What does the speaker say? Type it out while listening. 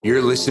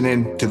You're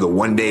listening to the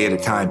One Day at a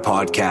Time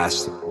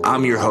podcast.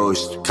 I'm your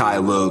host, Kai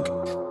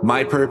Logue.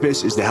 My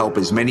purpose is to help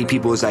as many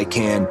people as I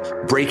can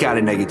break out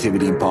of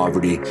negativity and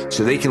poverty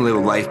so they can live a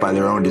life by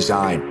their own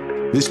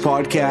design. This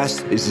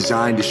podcast is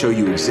designed to show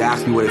you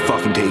exactly what it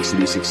fucking takes to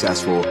be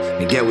successful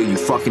and get what you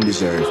fucking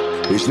deserve.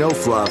 There's no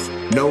fluff,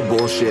 no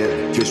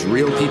bullshit, just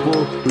real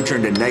people who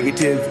turn the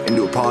negative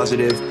into a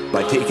positive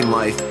by taking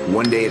life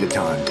one day at a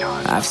time.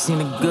 I've seen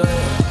the good,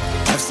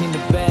 I've seen the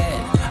bad.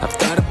 I've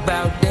thought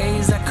about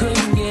days I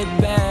couldn't get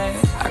back.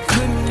 I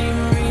couldn't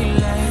even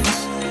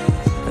relax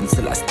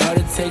until I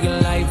started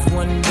taking life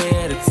one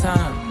day at a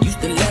time.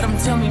 Used to let them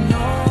tell me no,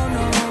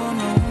 no,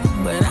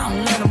 no, but I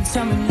don't let them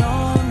tell me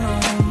no, no,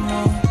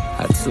 no.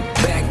 I took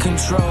back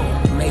control,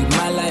 made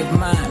my life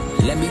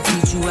mine. Let me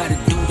teach you how to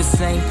do the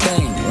same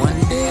thing one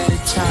day at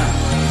a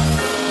time.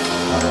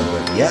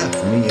 But yeah,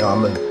 for me,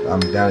 I'm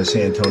down in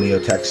San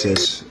Antonio,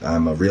 Texas.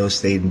 I'm a real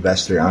estate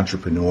investor,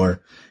 entrepreneur,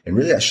 and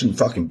really I shouldn't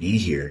fucking be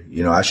here.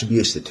 I should be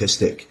a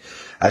statistic.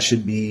 I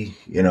should be,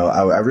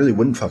 I really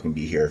wouldn't fucking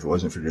be here if it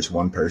wasn't for just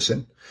one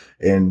person.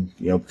 And,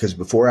 because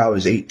before I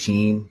was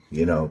 18,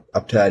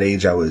 up to that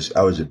age, I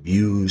was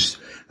abused.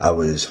 I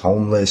was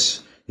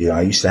homeless.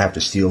 I used to have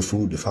to steal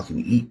food to fucking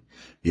eat.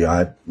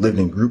 I lived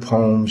in group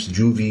homes,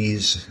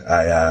 juvies.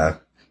 I,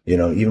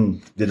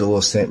 even did a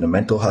little stint in a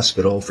mental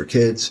hospital for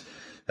kids.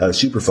 I was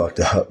super fucked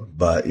up,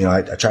 but,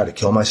 I tried to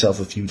kill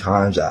myself a few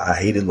times. I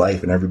hated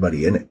life and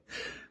everybody in it.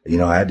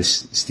 I had to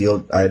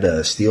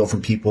steal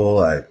from people.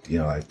 I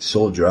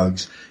sold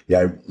drugs.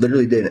 I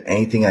literally did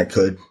anything I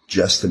could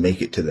just to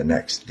make it to the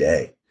next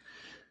day.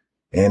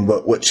 And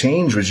what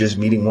changed was just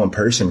meeting one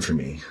person for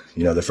me.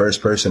 The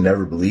first person to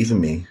ever believe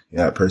in me.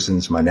 That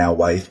person's my now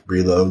wife,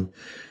 Bree Logue.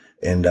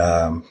 And,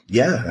 no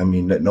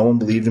one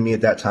believed in me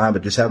at that time,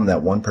 but just having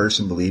that one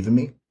person believe in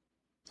me,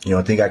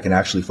 I think I can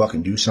actually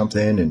fucking do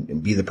something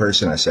and be the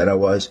person I said I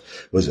was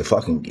a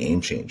fucking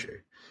game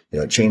changer.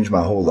 It changed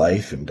my whole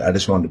life, and I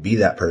just wanted to be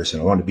that person.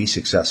 I wanted to be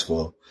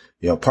successful,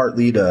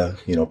 partly to,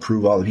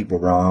 prove all the people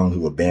wrong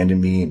who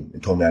abandoned me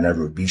and told me I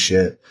never would be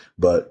shit,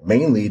 but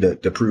mainly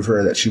to prove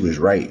her that she was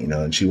right,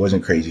 and she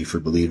wasn't crazy for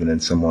believing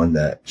in someone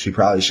that she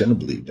probably shouldn't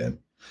have believed in.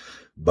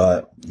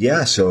 But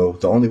yeah, so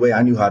the only way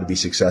I knew how to be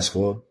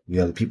successful,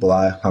 the people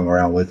I hung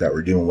around with that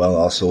were doing well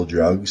all sold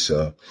drugs.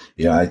 So,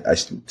 I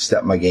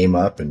stepped my game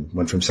up and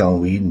went from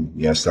selling weed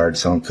and, started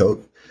selling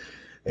coke.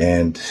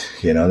 And,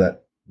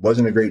 that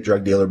wasn't a great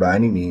drug dealer by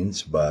any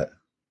means, but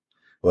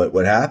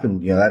what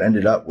happened, that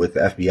ended up with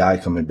the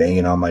FBI coming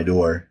banging on my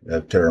door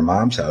to her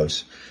mom's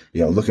house,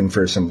 looking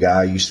for some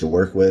guy I used to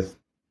work with.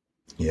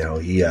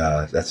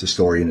 That's a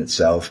story in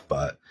itself,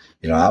 but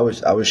I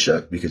was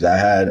shook because I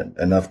had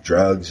enough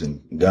drugs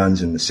and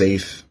guns in the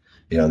safe,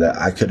 that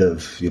I could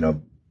have,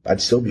 I'd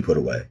still be put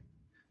away.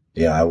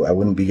 I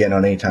wouldn't be getting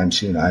on anytime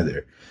soon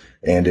either.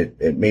 And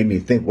it made me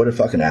think what a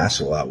fucking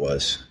asshole I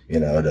was,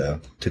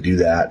 to do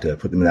that, to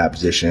put them in that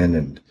position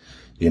and,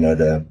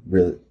 to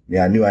really,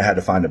 I knew I had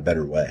to find a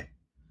better way.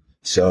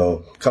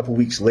 So a couple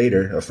weeks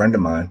later, a friend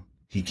of mine,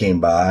 he came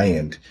by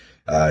and,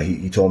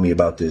 he told me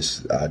about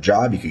this,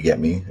 job he could get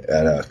me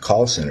at a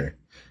call center.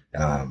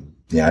 I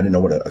didn't know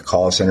what a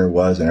call center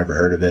was. I never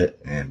heard of it.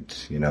 And,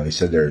 he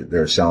said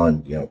they're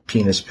selling,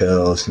 penis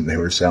pills, and they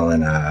were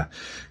selling,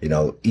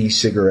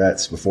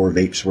 e-cigarettes before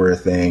vapes were a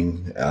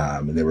thing.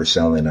 And they were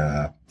selling,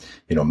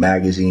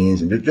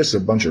 magazines and just a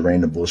bunch of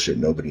random bullshit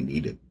nobody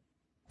needed.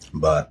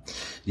 But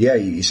yeah,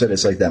 he said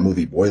it's like that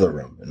movie Boiler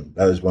Room, and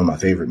that was one of my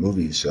favorite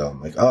movies. So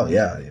I'm like, oh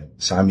yeah,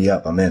 sign me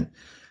up. I'm in.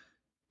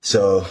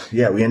 So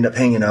yeah, we ended up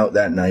hanging out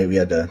that night. We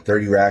had the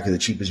 30 rack of the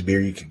cheapest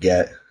beer you could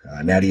get,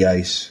 Natty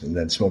Ice, and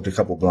then smoked a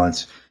couple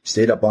blunts,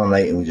 stayed up all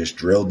night, and we just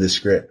drilled this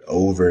script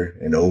over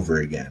and over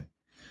again.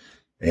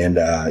 And,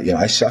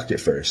 I sucked at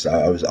first.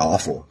 I was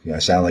awful. I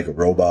sounded like a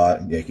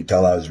robot. You could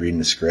tell I was reading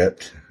the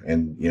script,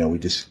 and, we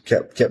just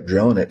kept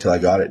drilling it till I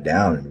got it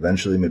down. And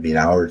eventually maybe an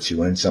hour or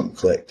two in, something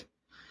clicked.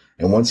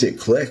 And once it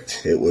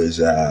clicked, it was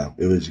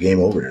game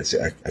over.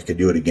 I could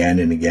do it again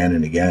and again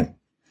and again.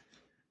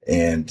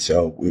 And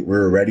so we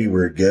were ready. We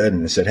were good.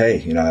 And I said, hey,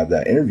 I have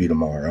that interview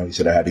tomorrow. He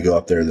said I had to go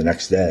up there the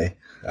next day.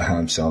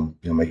 So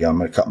I'm like, I'm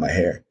going to cut my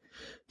hair.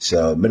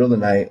 So middle of the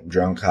night,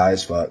 drunk, high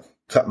as fuck,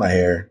 cut my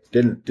hair,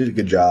 did a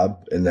good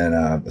job. And then,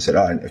 I said,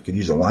 oh, I could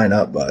use a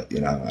lineup, but,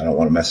 I don't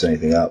want to mess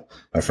anything up.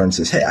 My friend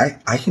says, hey,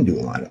 I can do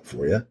a lineup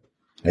for you.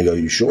 And I go,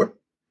 you sure?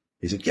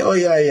 He's like, oh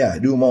yeah. I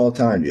do them all the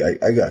time,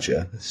 dude. I got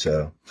you.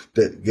 So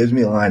that gives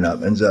me a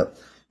lineup, ends up,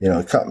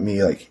 cutting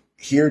me like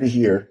here to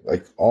here,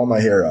 like all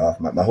my hair off.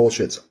 My whole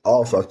shit's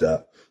all fucked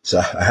up. So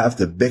I have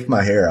to bick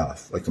my hair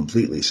off like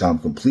completely. So I'm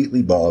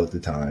completely bald at the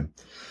time.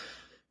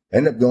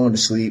 End up going to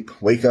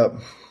sleep, wake up,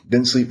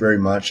 didn't sleep very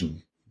much,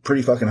 and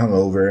pretty fucking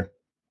hungover,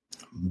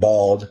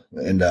 bald.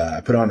 And,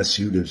 I put on a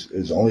suit. It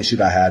was the only suit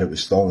I had. It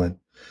was stolen.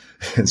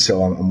 And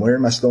so I'm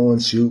wearing my stolen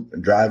suit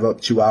and drive up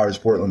 2 hours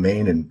to Portland,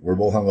 Maine, and we're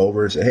both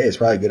hungover. Say, hey, it's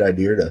probably a good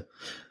idea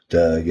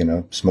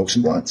to smoke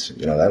some blunts.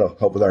 That'll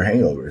help with our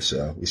hangover.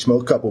 So we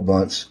smoke a couple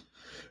blunts.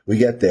 We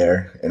get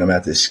there, and I'm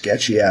at this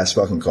sketchy ass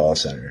fucking call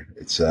center.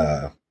 It's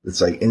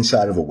like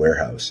inside of a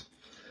warehouse.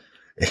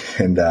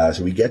 And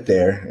so we get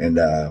there, and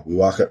we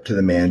walk up to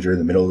the manager in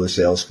the middle of the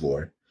sales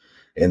floor,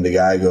 and the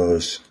guy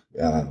goes,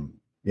 the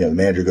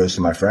manager goes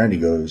to my friend. He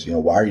goes,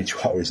 why are you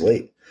 2 hours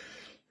late?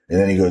 And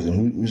then he goes,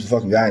 and who's the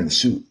fucking guy in the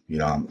suit?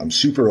 I'm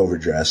super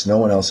overdressed. No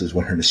one else is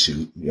wearing a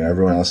suit.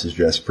 Everyone else is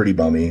dressed pretty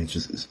bummy. It's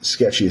just the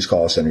sketchiest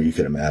call center you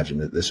could imagine.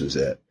 That this was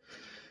it.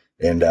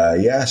 And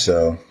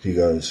so he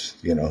goes,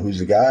 who's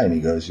the guy? And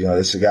he goes,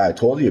 this is the guy I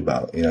told you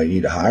about. You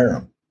need to hire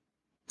him.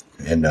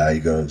 And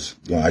he goes,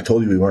 I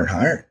told you we weren't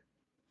hired.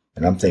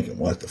 And I'm thinking,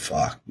 what the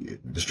fuck?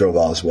 Dude? I just drove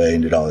all this way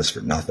and did all this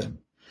for nothing.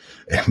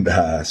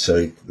 And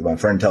so my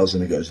friend tells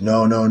him, he goes,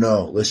 no.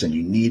 Listen,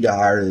 you need to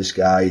hire this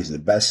guy. He's the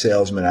best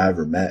salesman I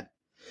ever met.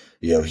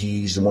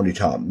 He's the one who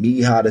taught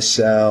me how to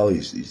sell.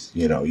 He's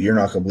you're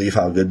not going to believe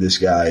how good this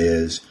guy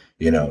is.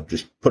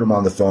 Just put him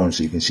on the phone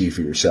so you can see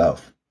for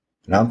yourself.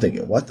 And I'm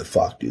thinking, what the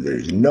fuck, dude?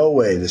 There's no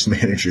way this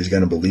manager is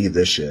going to believe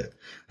this shit.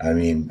 I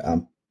mean,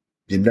 I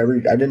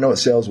didn't know what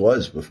sales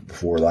was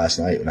before last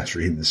night when I was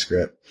reading the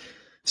script.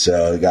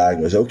 So the guy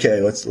goes, okay,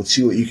 let's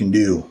see what you can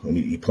do. And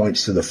he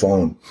points to the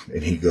phone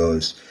and he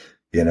goes,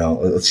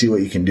 let's see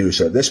what you can do.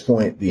 So at this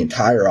point, the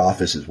entire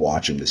office is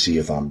watching to see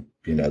if I'm,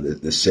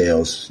 the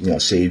sales,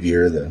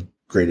 savior, the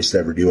greatest to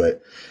ever do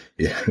it.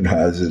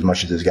 As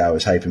much as this guy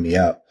was hyping me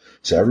up.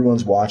 So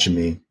everyone's watching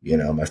me.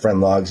 My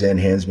friend logs in,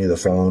 hands me the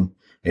phone,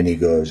 and he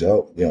goes,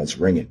 oh, it's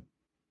ringing.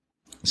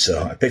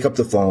 So I pick up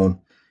the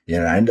phone,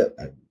 I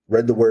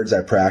read the words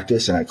I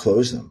practiced and I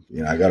closed them.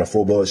 I got a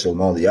full bullet so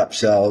all the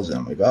upsells, and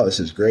I'm like, oh, this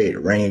is great. It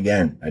rang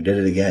again. I did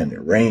it again. It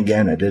rang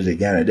again. I did it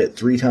again. I did it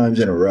 3 times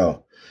in a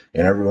row.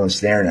 And everyone's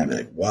staring at me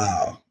like,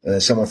 wow. And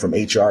then someone from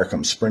HR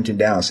comes sprinting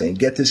down saying,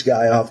 get this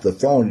guy off the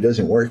phone. He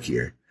doesn't work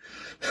here.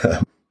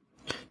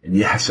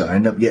 And so I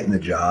ended up getting the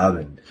job,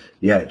 and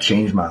it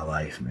changed my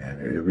life,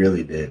 man. It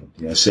really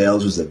did.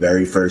 Sales was the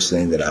very first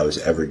thing that I was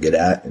ever good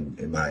at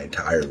in my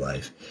entire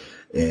life.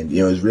 And,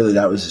 it was really,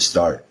 that was the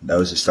start. That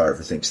was the start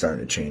for things starting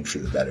to change for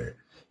the better.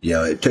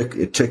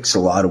 It takes a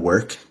lot of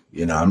work.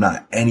 I'm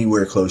not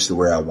anywhere close to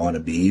where I want to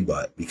be,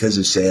 but because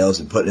of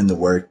sales and putting in the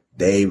work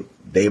day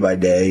by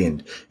day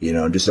and,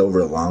 just over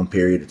a long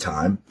period of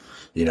time,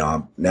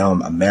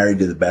 I'm married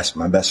to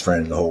my best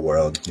friend in the whole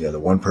world, the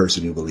one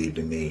person who believed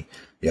in me.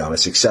 I'm a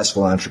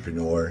successful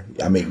entrepreneur.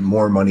 I make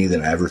more money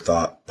than I ever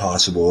thought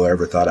possible or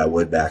ever thought I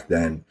would back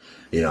then.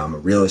 I'm a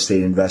real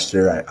estate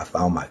investor. I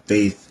found my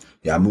faith.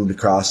 I moved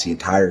across the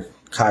entire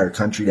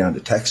country down to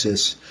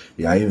Texas.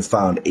 I even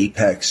found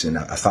Apex, and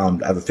I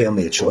have a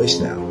family of choice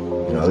now.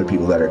 Other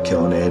people that are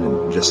killing it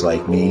and just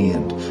like me,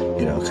 and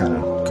kind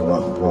of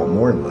want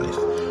more in life.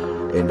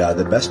 And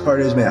the best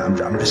part is,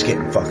 man, I'm just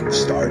getting fucking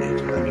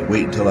started. I mean,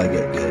 wait until I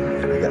get good,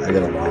 man. I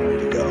got a long way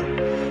to go.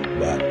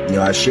 But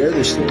I share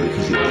this story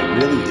because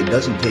it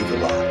doesn't take a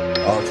lot.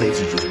 All it takes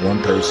is just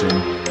one person.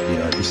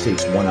 It just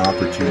takes one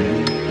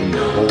opportunity, and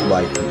your whole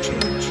life can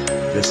change,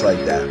 just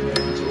like that, man.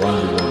 As long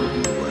as you're willing to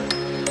do the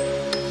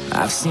work.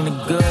 I've seen the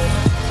good,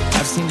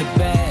 I've seen the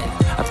bad.